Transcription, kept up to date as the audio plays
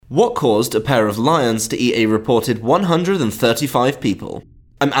What caused a pair of lions to eat a reported 135 people?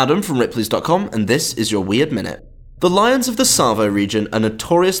 I'm Adam from Ripley's.com, and this is your Weird Minute. The lions of the Tsavo region are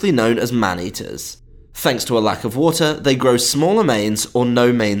notoriously known as man-eaters. Thanks to a lack of water, they grow smaller manes or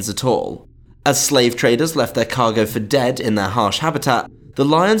no manes at all. As slave traders left their cargo for dead in their harsh habitat, the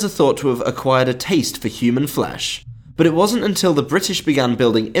lions are thought to have acquired a taste for human flesh. But it wasn't until the British began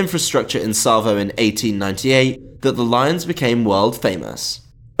building infrastructure in Tsavo in 1898 that the lions became world famous.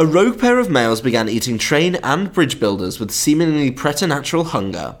 A rogue pair of males began eating train and bridge builders with seemingly preternatural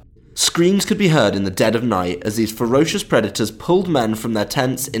hunger. Screams could be heard in the dead of night as these ferocious predators pulled men from their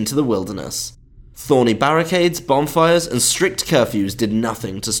tents into the wilderness. Thorny barricades, bonfires, and strict curfews did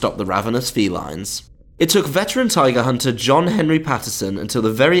nothing to stop the ravenous felines. It took veteran tiger hunter John Henry Patterson until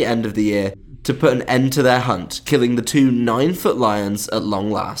the very end of the year to put an end to their hunt, killing the two 9-foot lions at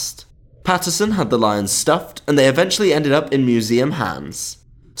long last. Patterson had the lions stuffed, and they eventually ended up in museum hands.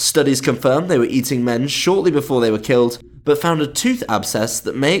 Studies confirmed they were eating men shortly before they were killed, but found a tooth abscess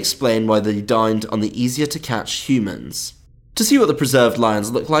that may explain why they dined on the easier-to-catch humans. To see what the preserved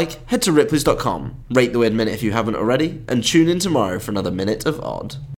lions look like, head to Ripley's.com, rate the Weird Minute if you haven't already, and tune in tomorrow for another Minute of Odd.